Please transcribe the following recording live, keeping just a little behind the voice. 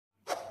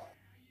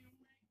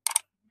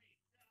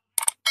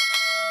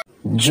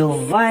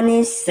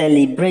Giovanni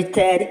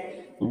celebrated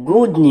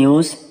good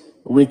news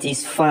with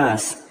his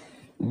fans.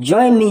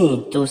 Join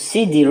me to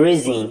see the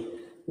reason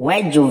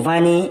why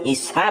Giovanni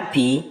is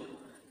happy.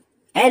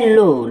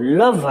 Hello,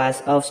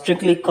 lovers of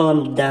Strictly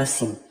Come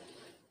Dancing.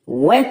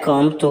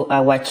 Welcome to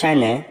our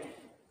channel.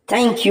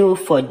 Thank you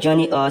for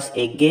joining us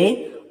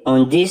again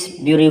on this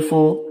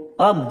beautiful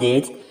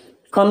update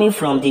coming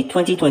from the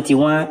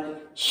 2021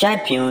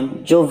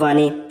 champion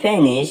Giovanni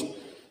Pernice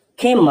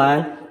came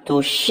out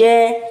to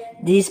share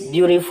this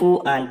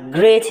beautiful and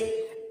great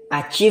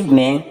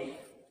achievement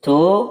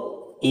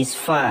to his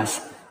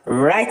fans.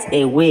 Right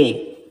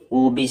away,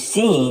 we'll be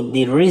seeing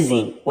the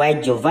reason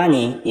why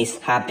Giovanni is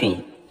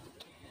happy.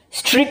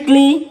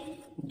 Strictly,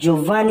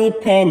 Giovanni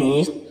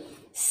Pernice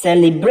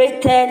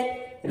celebrated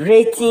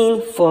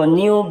rating for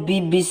new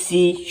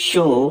BBC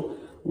show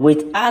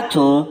with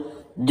Anton,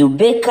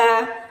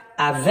 Beke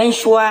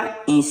adventure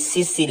in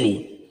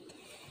Sicily.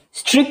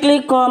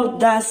 Strictly Come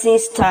Dancing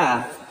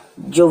star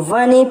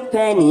Giovanni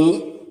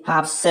Pernice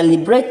has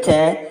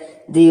celebrated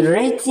the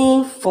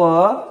rating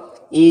for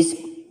his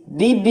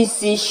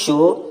BBC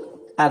show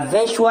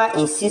Adventure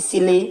in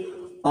Sicily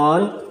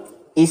on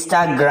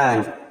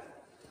Instagram.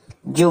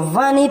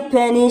 Giovanni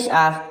Pernice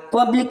has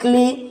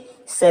publicly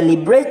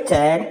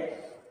celebrated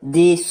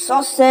the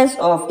success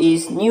of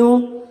his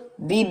new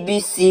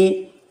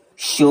BBC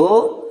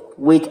show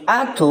with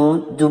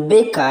Anton,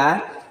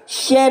 Beke,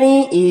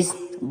 sharing his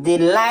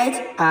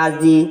delight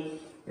as the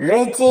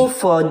rating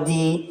for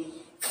the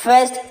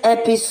first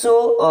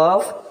episode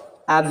of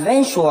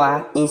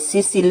Adventure in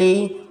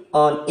Sicily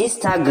on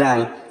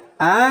Instagram,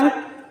 and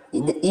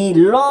the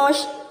launch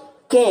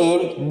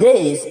came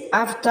days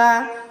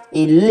after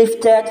he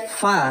lifted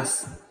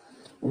fans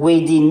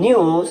with the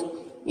news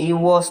he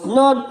was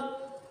not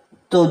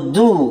to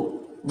do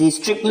the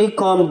Strictly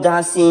Come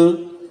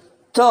Dancing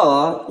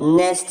tour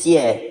next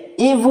year,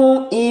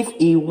 even if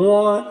he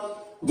won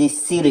the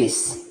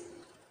series.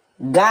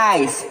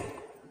 Guys,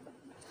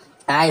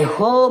 I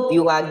hope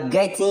you are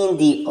getting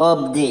the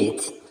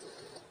update.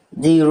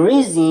 The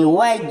reason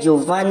why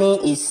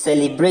Giovanni is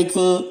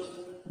celebrating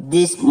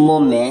this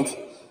moment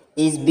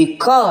is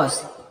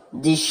because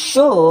the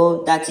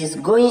show that is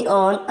going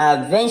on,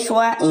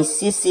 Adventure in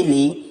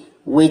Sicily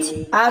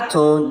with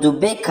Anton,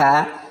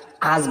 Beke,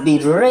 has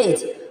been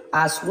rated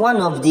as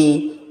one of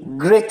the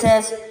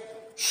greatest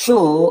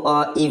show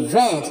or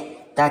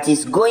event that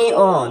is going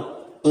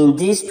on in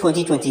this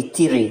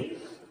 2023.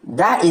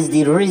 That is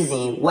the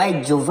reason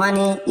why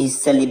Giovanni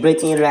is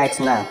celebrating right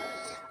now.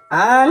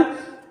 And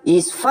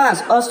his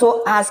fans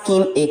also ask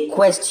him a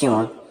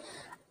question.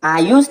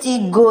 Are you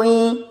still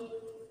going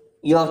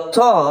your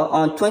tour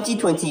on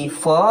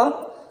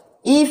 2024?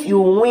 If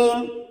you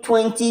win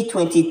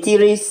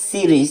 2023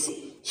 series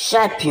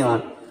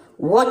champion,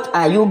 what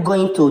are you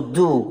going to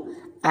do?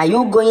 Are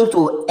you going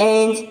to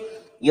end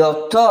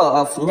your tour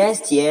of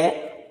next year,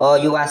 or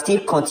you are still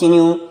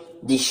continuing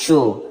the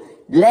show?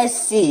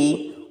 Let's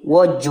see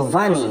what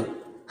Giovanni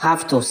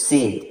have to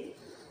say.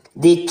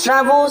 The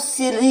travel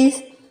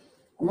series,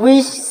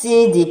 which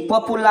see the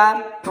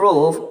popular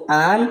Prof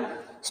and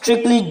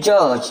Strictly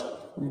Judge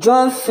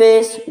John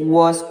Face,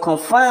 was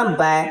confirmed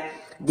by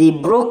the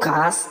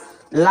broadcast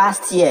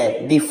last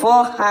year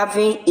before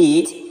having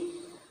it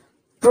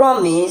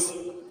promised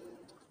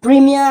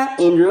premiere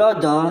in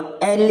London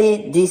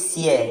early this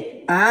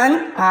year,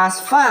 and as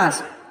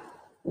fans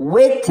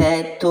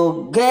waited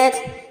to get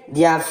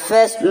their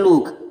first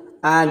look,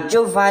 and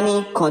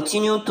Giovanni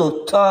continued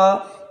to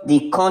tour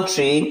the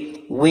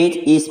country with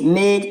his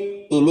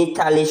Made in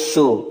Italy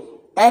show.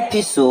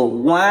 Episode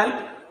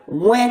 1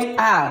 went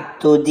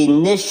out to the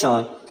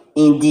nation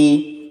in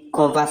the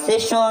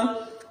Conversation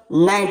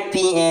 9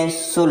 p.m.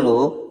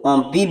 solo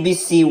on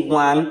BBC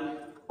One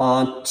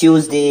on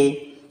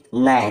Tuesday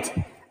night.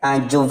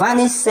 And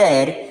Giovanni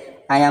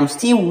said, I am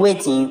still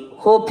waiting,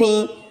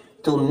 hoping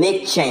to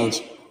make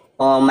change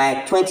on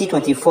my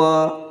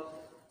 2024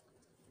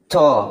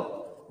 tour.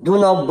 Do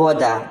not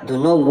bother,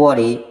 do not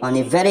worry. On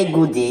a very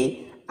good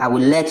day, I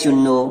will let you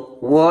know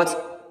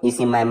what is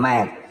in my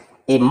mind.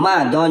 A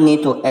man don't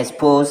need to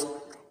expose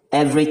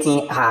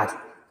everything hard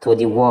to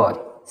the world,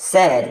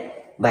 said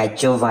by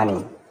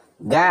Giovanni.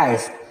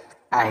 Guys,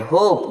 I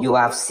hope you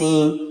have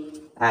seen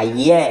and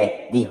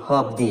hear the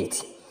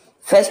update.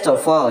 First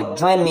of all,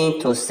 join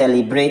me to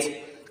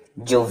celebrate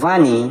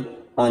Giovanni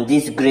on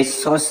this great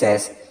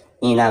success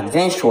in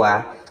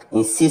Adventure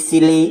in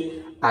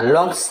Sicily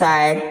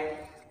alongside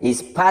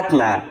his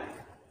partner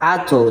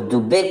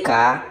Anton,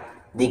 Beke,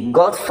 the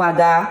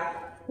godfather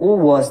who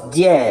was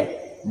there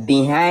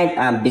behind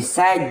and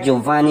beside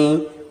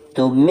Giovanni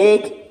to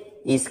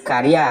make his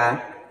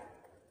career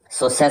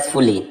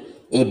successfully.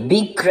 A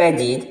big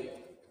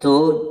credit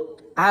to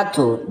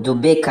Anton,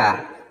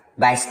 Beke,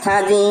 by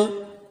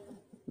standing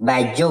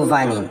by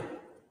Giovanni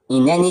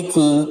in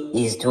anything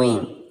he's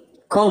doing.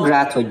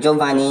 Congrats to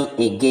Giovanni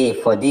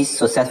again for this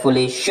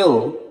successful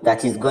show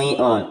that is going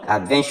on,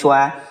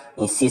 Adventure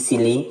in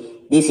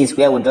Sicily. This is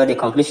where we draw the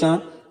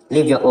conclusion.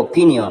 Leave your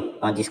opinion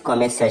on this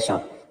comment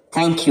section.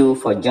 Thank you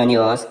for joining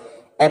us.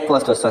 help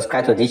us to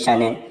subscribe to this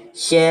channel,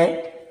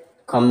 share,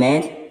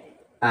 comment,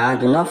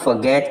 and do not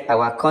forget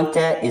our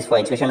content is for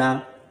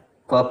educational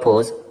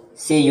purpose.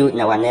 See you in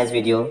our next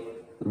video.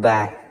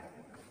 Bye.